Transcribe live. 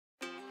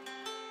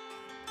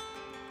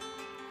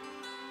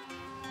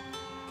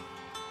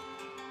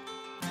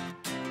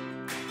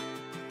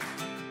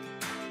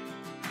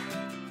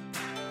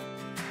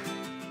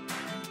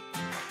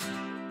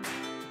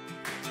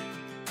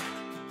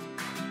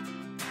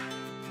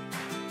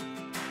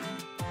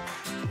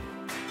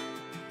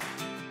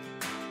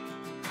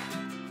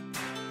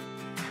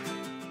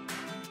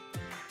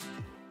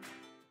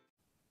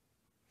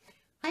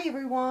Hi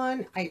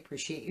everyone, I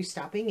appreciate you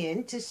stopping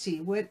in to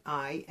see what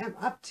I am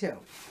up to.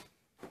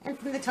 And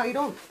from the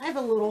title, I have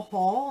a little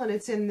haul and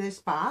it's in this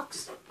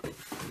box.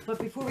 But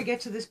before we get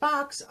to this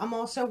box, I'm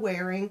also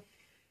wearing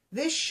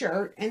this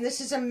shirt, and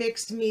this is a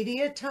mixed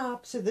media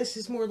top. So this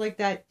is more like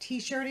that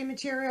t-shirty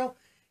material,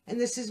 and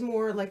this is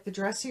more like the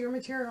dressier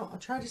material. I'll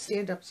try to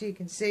stand up so you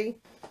can see.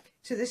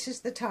 So this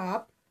is the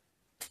top,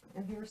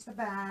 and here's the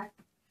back.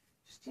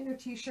 Just, you know,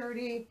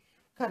 t-shirty.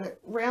 Got a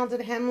rounded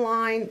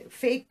hemline,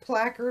 fake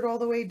placard all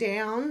the way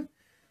down.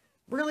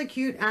 Really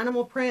cute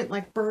animal print,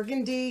 like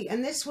burgundy.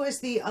 And this was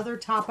the other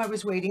top I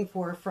was waiting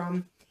for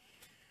from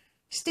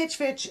Stitch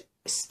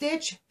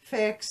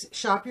Fix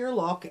Shop Your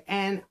Look.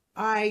 And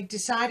I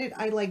decided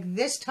I like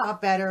this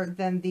top better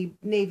than the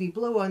navy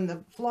blue one,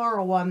 the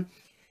floral one.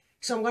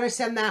 So I'm going to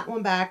send that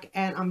one back,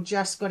 and I'm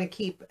just going to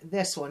keep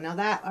this one. Now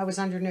that I was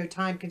under no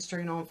time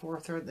constraint on for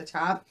the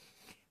top.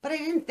 But I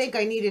didn't think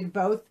I needed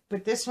both.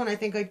 But this one I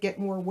think I'd get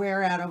more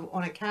wear out of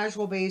on a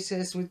casual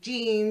basis with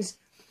jeans.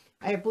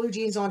 I have blue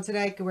jeans on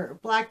today. I could wear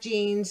black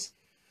jeans,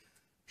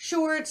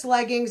 shorts,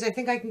 leggings. I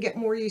think I can get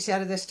more use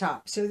out of this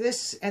top. So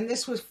this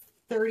was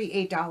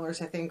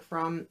 $38, I think,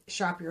 from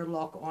Shop Your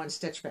Look on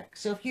Stitch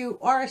Fix. So if you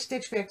are a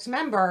Stitch Fix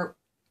member,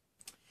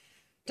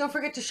 don't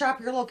forget to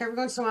shop your look. Every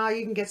once in a while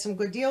you can get some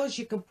good deals.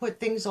 You can put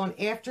things on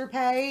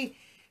Afterpay.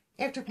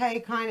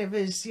 Afterpay kind of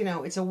is, you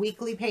know, it's a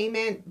weekly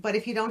payment, but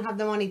if you don't have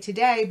the money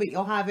today, but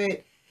you'll have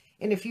it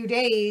in a few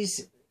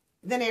days,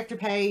 then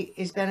Afterpay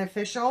is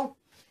beneficial.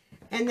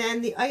 And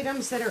then the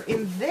items that are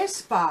in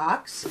this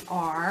box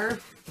are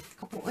a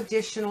couple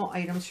additional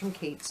items from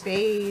Kate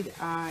Spade.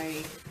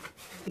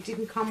 It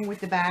didn't come with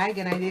the bag,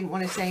 and I didn't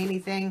want to say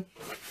anything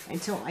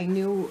until I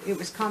knew it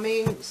was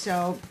coming,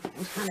 so I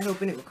was kind of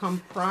hoping it would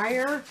come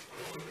prior,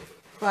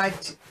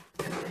 but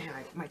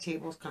my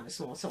table's kind of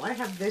small. So I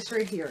have this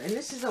right here, and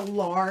this is a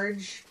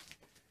large,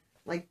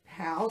 like,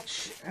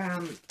 pouch.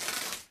 I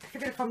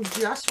figured if I'm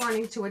just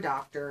running to a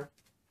doctor,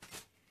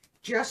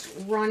 just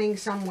running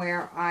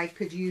somewhere, I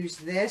could use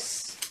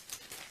this.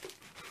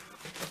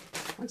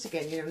 Once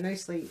again, you know,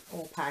 nicely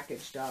all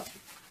packaged up.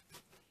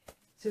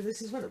 So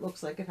this is what it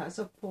looks like. It has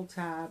a pull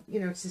tab. You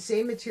know, it's the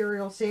same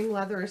material, same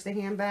leather as the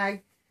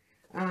handbag.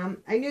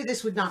 I knew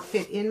this would not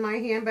fit in my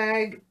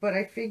handbag, but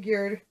I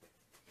figured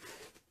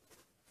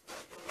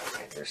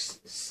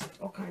there's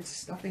all kinds of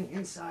stuffing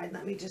inside.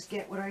 Let me just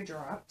get what I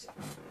dropped.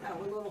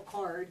 Oh, a little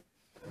card.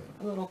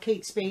 A little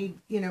Kate Spade,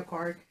 you know,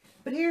 card.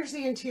 But here's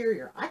the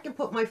interior. I can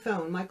put my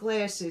phone, my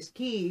glasses,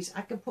 keys.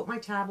 I can put my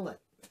tablet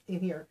in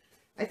here.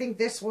 I think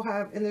this will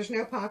have, and there's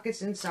no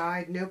pockets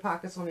inside, no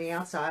pockets on the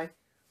outside.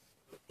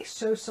 It's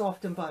so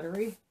soft and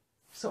buttery.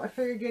 So I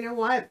figured, you know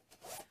what?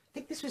 I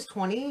think this was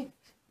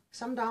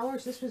 $20-some.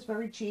 This was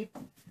very cheap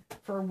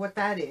for what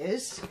that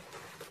is.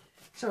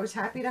 So I was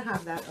happy to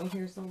have that. Oh,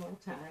 here's the little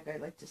tag. I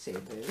like to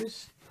save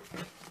those.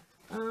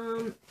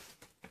 Oh,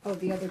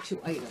 the other two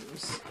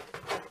items.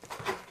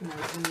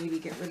 I'll maybe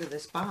get rid of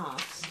this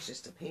box. It's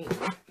just a pain.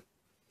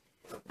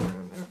 I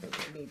don't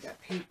think I need that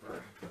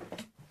paper.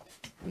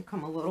 Let me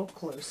come a little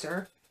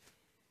closer,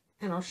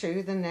 and I'll show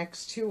you the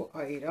next two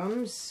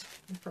items.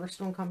 The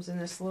first one comes in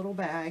this little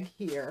bag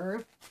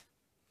here.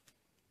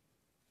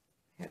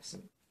 I have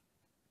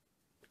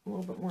a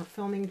little bit more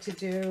filming to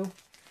do.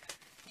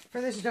 For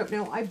those who don't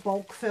know, I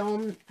bulk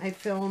film. I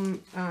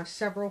film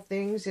several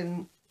things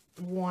in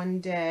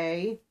one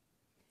day.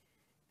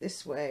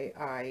 This way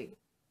I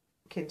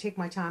can take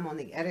my time on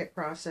the edit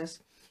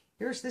process.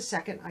 Here's the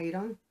second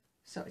item.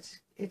 So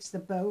it's the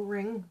bow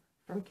ring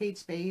from Kate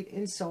Spade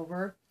in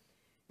silver,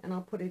 and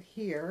I'll put it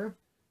here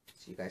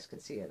so you guys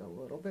can see it a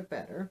little bit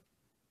better,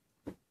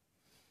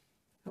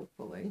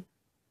 hopefully.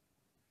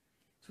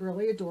 It's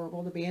really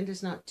adorable. The band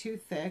is not too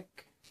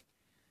thick.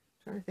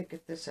 I'm trying to think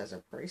if this has a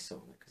price on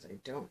it, because I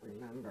don't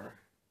remember.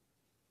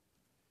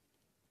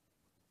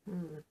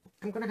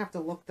 I'm going to have to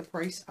look the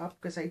price up,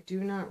 because I do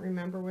not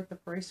remember what the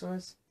price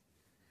was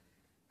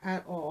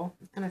at all,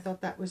 and I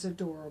thought that was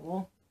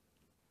adorable.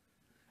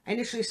 I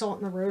initially saw it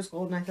in the rose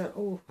gold, and I thought,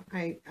 oh,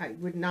 I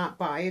would not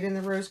buy it in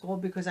the rose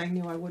gold because I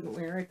knew I wouldn't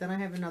wear it. Then I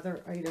have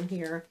another item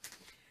here,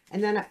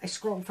 and then I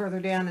scrolled further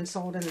down and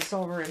saw it in the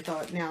silver and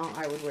thought, now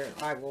I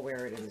will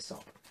wear it in the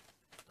silver.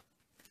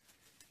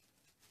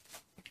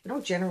 I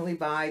don't generally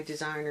buy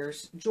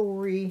designers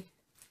jewelry.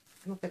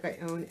 I don't think I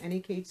own any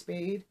Kate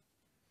Spade,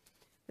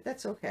 but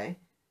that's okay,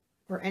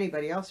 or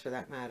anybody else for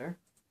that matter.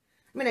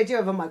 I mean, I do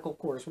have a Michael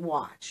Kors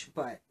watch,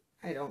 but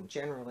I don't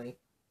generally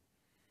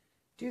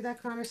do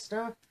that kind of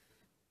stuff.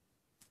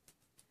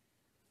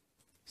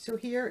 So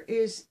here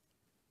is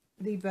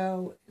the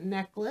bow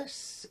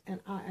necklace, and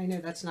I know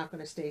that's not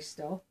going to stay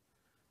still.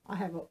 I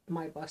have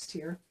my bust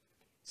here.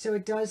 So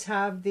it does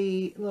have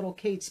the little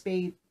Kate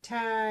Spade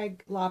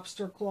tag,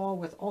 lobster claw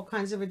with all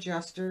kinds of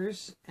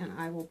adjusters, and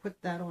I will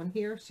put that on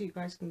here so you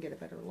guys can get a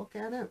better look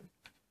at it.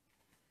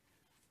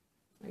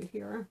 Right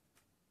here.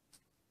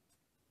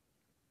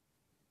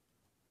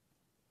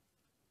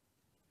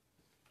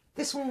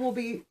 This one will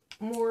be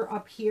more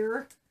up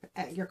here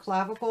at your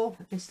clavicle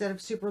instead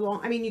of super long.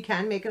 I mean, you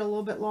can make it a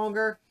little bit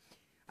longer.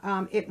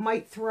 It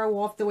might throw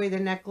off the way the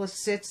necklace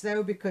sits,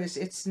 though, because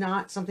it's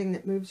not something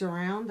that moves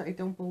around, I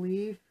don't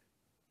believe.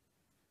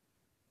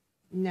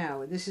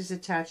 No, this is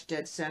attached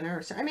dead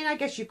center. So, I mean, I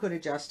guess you could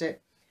adjust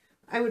it.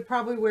 I would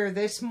probably wear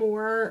this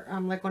more,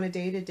 like on a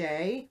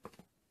day-to-day.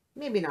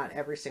 Maybe not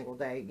every single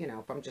day, you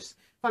know, if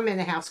I'm in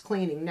the house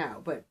cleaning,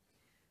 no. But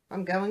if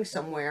I'm going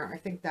somewhere, I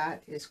think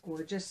that is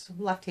gorgeous.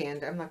 Left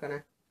hand, I'm not going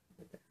to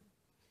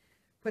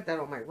put that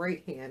on my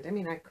right hand. I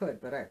mean, I could,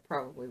 but I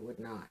probably would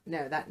not.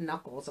 No, that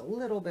knuckle's a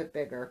little bit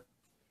bigger.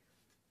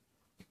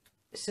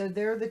 So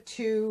they're the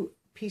two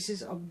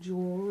pieces of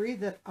jewelry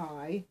that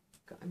I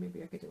got.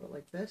 Maybe I could do it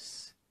like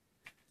this.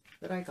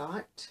 That I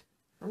got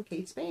from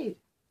Kate Spade.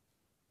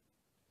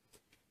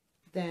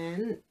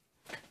 Then,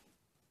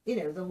 you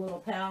know, the little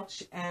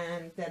pouch,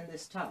 and then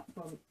this top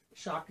from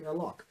Shop Your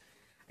Look.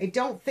 I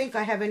don't think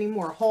I have any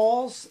more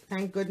hauls,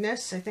 thank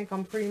goodness. I think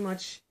I'm pretty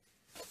much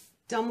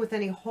done with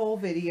any haul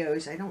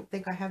videos. I don't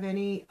think I have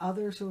any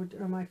others, or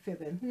am I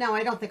fibbing? No,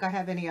 I don't think I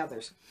have any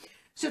others.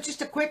 So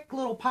just a quick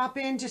little pop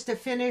in just to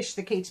finish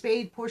the Kate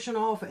Spade portion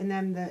off, and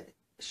then the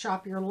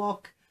Shop Your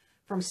Look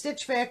from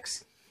Stitch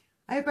Fix.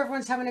 I hope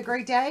everyone's having a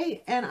great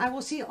day, and I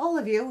will see all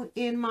of you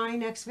in my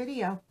next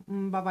video.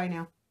 Bye-bye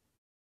now.